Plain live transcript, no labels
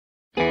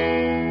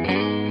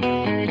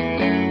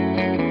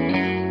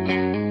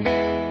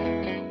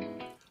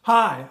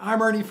Hi,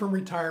 I'm Ernie from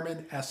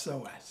Retirement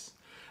SOS.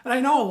 And I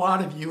know a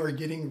lot of you are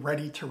getting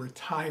ready to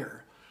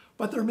retire,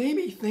 but there may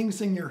be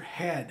things in your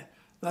head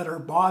that are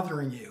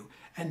bothering you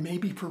and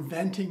maybe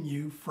preventing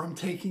you from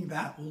taking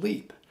that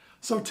leap.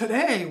 So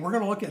today we're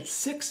going to look at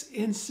 6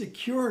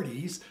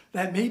 insecurities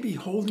that may be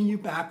holding you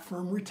back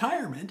from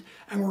retirement,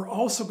 and we're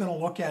also going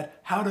to look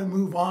at how to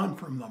move on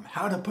from them,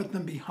 how to put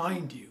them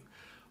behind you.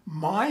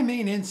 My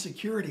main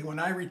insecurity when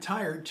I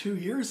retired 2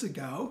 years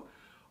ago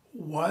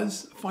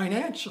was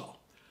financial.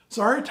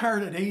 So I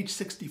retired at age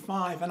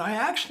 65, and I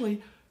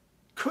actually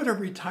could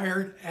have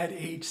retired at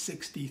age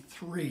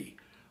 63.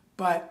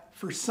 But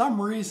for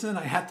some reason,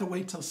 I had to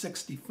wait till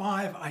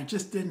 65. I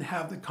just didn't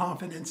have the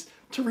confidence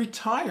to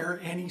retire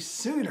any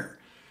sooner.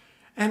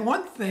 And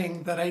one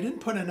thing that I didn't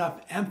put enough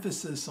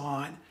emphasis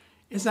on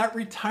is that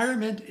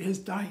retirement is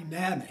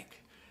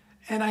dynamic.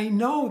 And I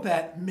know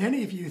that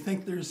many of you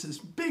think there's this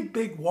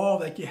big wall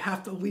that you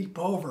have to leap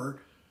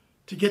over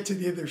to get to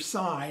the other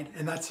side,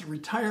 and that's the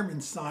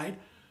retirement side.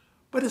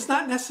 But it's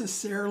not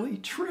necessarily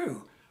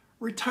true.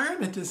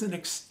 Retirement is an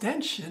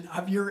extension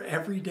of your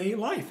everyday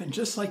life. And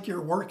just like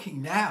you're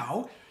working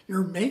now,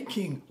 you're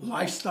making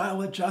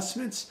lifestyle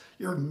adjustments,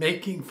 you're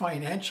making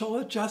financial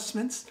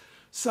adjustments.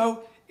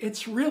 So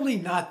it's really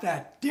not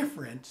that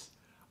different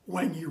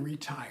when you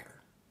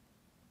retire.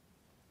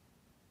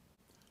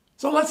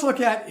 So let's look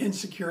at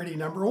insecurity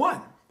number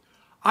 1.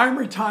 I'm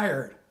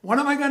retired. What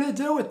am I going to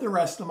do with the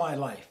rest of my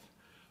life?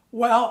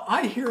 Well,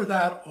 I hear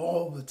that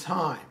all the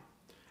time.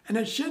 And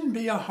it shouldn't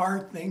be a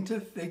hard thing to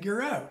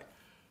figure out.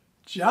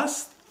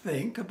 Just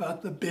think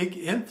about the big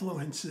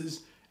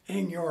influences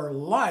in your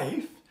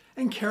life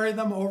and carry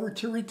them over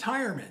to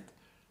retirement.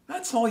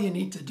 That's all you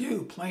need to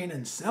do, plain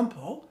and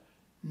simple.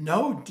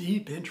 No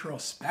deep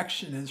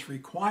introspection is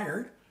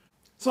required.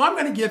 So I'm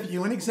going to give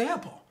you an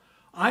example.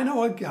 I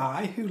know a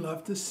guy who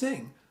loved to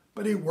sing,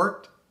 but he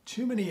worked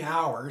too many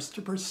hours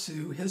to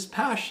pursue his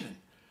passion.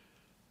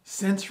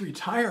 Since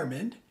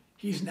retirement,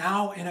 he's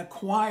now in a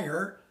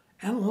choir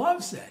and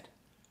loves it.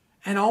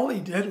 And all he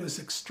did was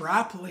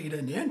extrapolate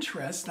an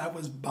interest that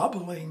was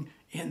bubbling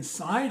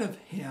inside of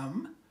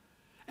him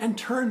and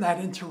turn that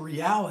into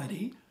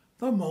reality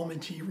the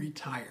moment he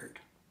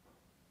retired.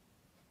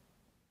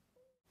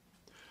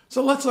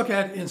 So let's look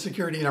at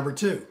insecurity number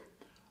 2.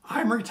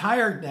 I'm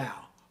retired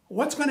now.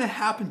 What's going to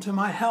happen to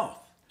my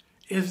health?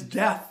 Is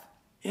death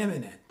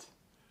imminent?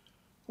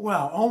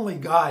 Well, only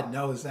God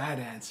knows that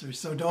answer,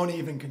 so don't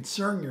even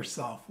concern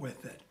yourself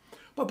with it.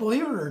 But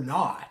believe it or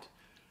not,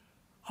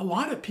 a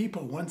lot of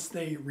people, once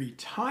they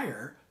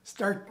retire,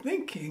 start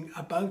thinking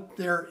about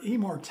their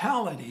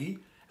immortality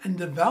and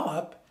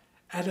develop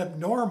an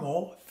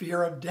abnormal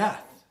fear of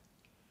death.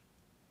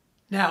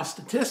 Now,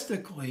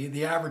 statistically,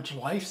 the average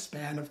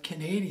lifespan of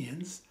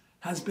Canadians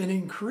has been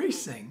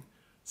increasing,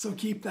 so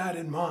keep that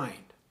in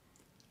mind.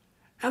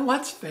 And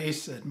let's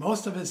face it,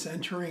 most of us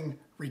entering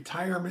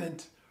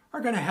retirement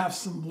are going to have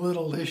some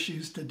little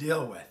issues to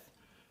deal with.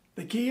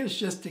 The key is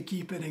just to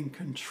keep it in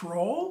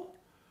control.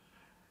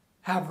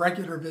 Have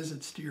regular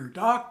visits to your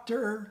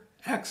doctor,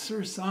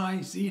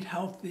 exercise, eat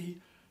healthy,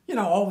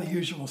 all the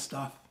usual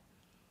stuff.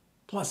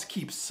 Plus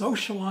keep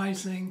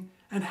socializing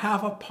and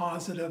have a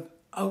positive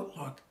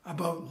outlook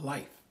about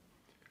life.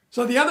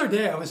 So the other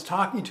day I was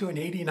talking to an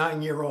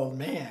 89-year-old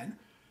man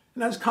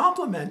and I was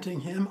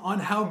complimenting him on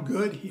how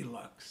good he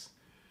looks.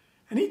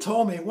 And he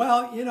told me,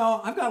 well,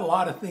 I've got a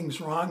lot of things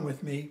wrong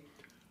with me,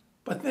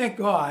 but thank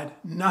God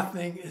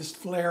nothing is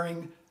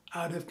flaring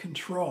out of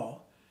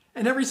control.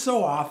 And every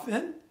so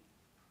often,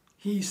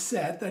 he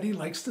said that he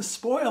likes to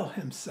spoil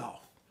himself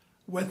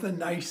with a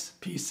nice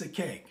piece of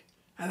cake.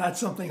 And that's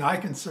something I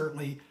can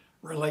certainly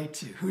relate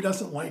to. Who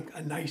doesn't like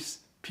a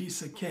nice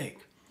piece of cake?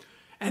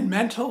 And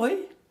mentally,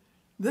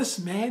 this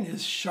man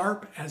is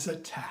sharp as a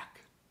tack.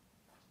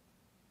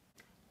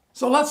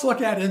 So let's look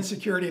at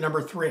insecurity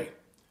number 3.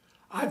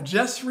 I've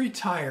just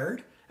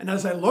retired, and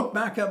as I look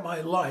back at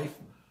my life,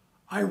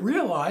 I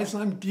realize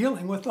I'm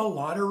dealing with a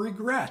lot of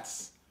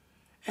regrets.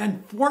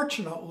 And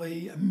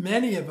fortunately,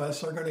 many of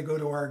us are going to go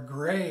to our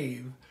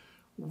grave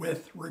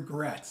with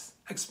regrets,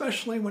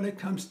 especially when it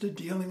comes to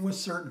dealing with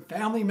certain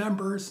family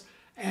members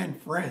and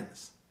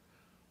friends.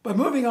 But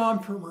moving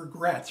on from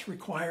regrets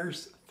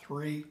requires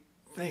 3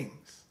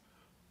 things: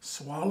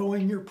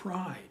 swallowing your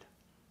pride,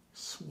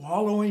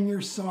 swallowing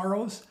your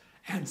sorrows,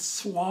 and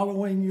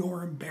swallowing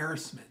your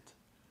embarrassment.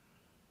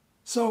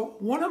 So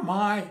one of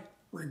my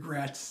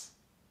regrets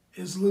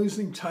is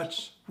losing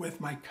touch with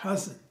my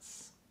cousins.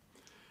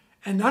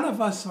 And none of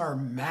us are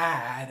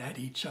mad at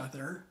each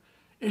other.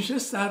 It's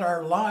just that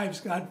our lives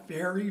got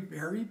very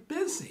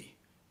busy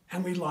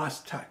and we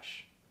lost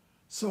touch.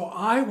 So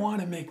I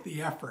want to make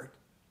the effort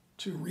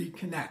to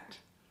reconnect.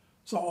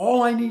 So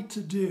all I need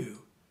to do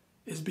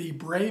is be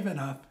brave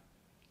enough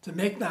to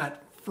make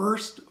that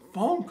first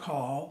phone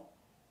call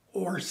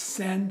or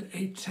send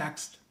a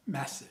text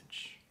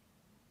message.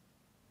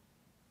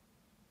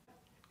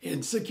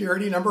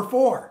 Insecurity number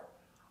 4.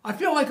 I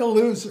feel like a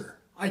loser.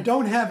 I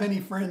don't have any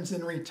friends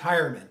in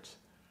retirement.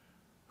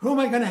 Who am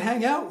I going to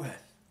hang out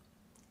with?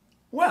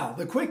 Well,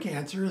 the quick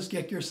answer is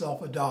get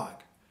yourself a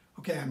dog.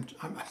 Okay,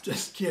 I'm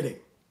just kidding.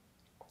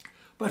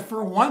 But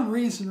for one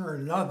reason or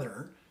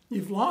another,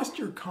 you've lost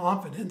your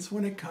confidence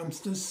when it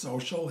comes to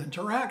social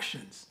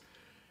interactions.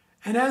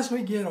 And as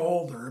we get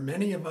older,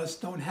 many of us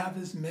don't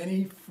have as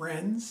many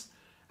friends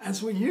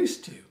as we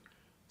used to.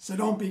 So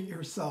don't beat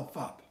yourself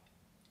up.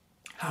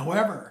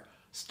 However,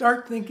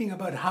 start thinking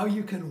about how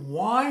you can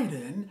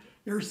widen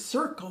your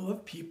circle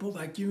of people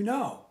that you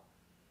know.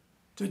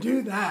 To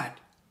do that,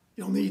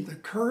 you'll need the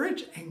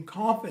courage and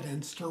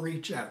confidence to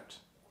reach out.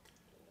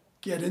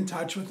 Get in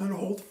touch with an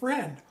old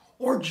friend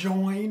or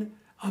join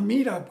a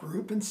meetup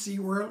group and see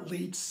where it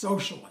leads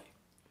socially.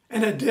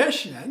 In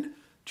addition,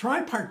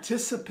 try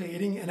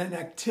participating in an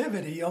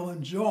activity you'll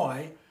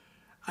enjoy,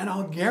 and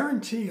I'll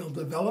guarantee you'll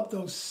develop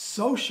those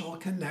social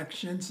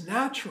connections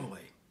naturally.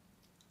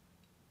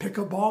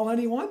 Pickleball,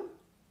 anyone?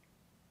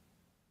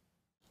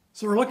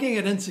 So we're looking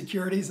at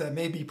insecurities that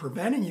may be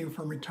preventing you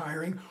from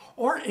retiring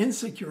or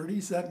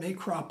insecurities that may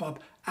crop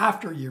up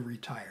after you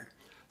retire.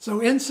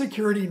 So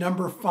insecurity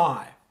number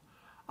 5,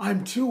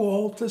 I'm too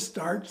old to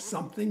start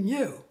something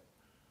new.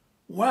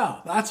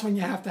 Well, that's when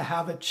you have to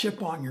have a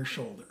chip on your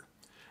shoulder.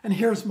 And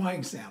here's my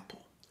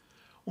example.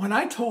 When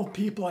I told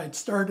people I'd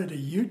started a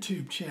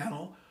YouTube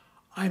channel,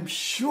 I'm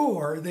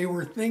sure they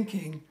were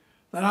thinking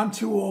that I'm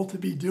too old to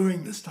be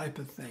doing this type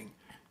of thing.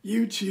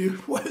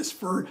 YouTube was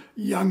for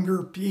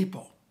younger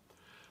people.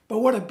 But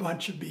what a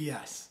bunch of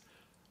BS.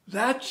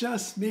 That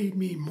just made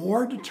me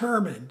more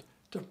determined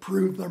to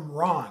prove them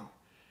wrong.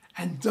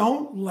 And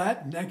don't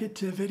let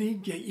negativity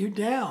get you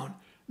down.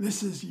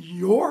 This is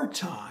your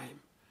time.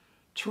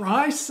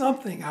 Try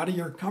something out of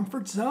your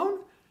comfort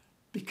zone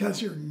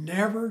because you're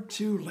never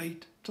too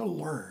late to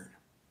learn.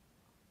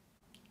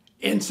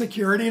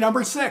 Insecurity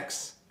number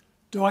 6.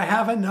 Do I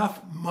have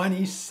enough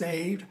money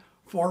saved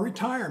for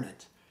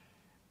retirement?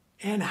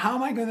 And how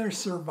am I going to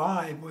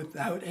survive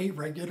without a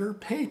regular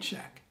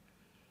paycheck?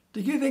 Do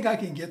you think I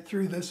can get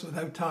through this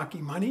without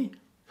talking money?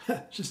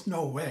 Just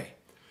no way.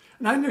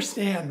 And I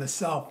understand the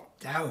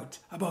self-doubt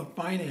about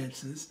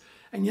finances.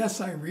 And yes,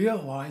 I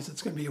realize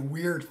it's going to be a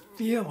weird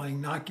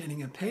feeling not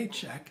getting a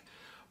paycheck.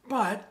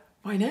 But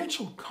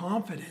financial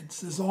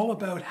confidence is all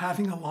about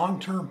having a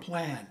long-term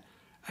plan,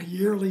 a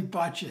yearly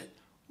budget,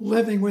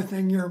 living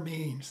within your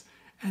means,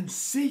 and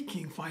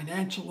seeking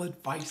financial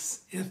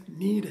advice if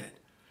needed.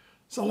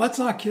 So let's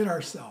not kid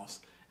ourselves.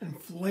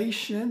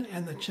 Inflation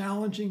and the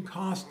challenging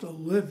cost of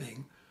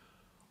living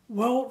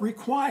will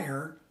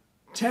require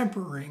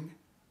tempering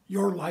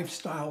your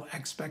lifestyle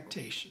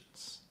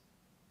expectations.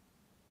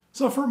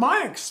 So from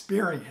my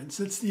experience,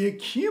 it's the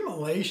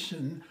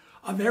accumulation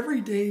of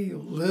everyday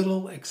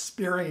little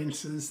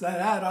experiences that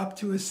add up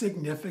to a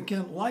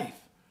significant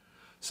life.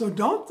 So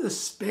don't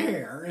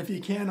despair if you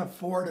can't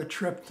afford a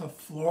trip to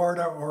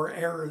Florida or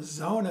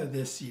Arizona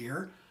this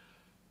year.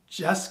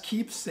 Just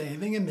keep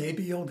saving and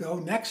maybe you'll go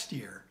next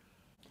year.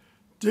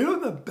 Do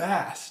the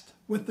best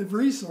with the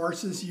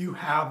resources you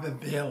have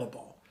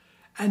available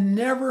and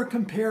never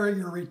compare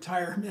your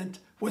retirement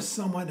with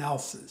someone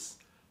else's.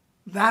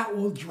 That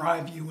will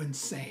drive you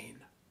insane.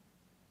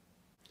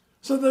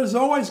 So there's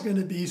always going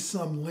to be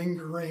some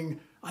lingering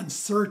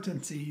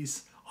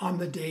uncertainties on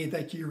the day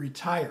that you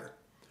retire.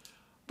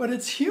 But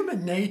it's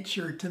human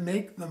nature to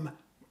make them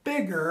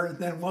bigger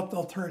than what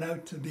they'll turn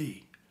out to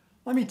be.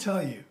 Let me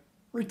tell you,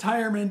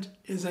 retirement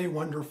is a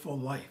wonderful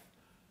life.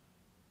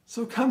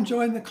 So come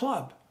join the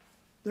club.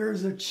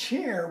 There's a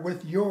chair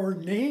with your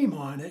name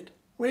on it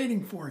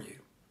waiting for you.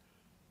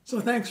 So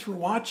thanks for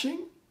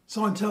watching.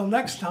 So until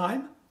next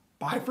time,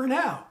 bye for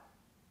now.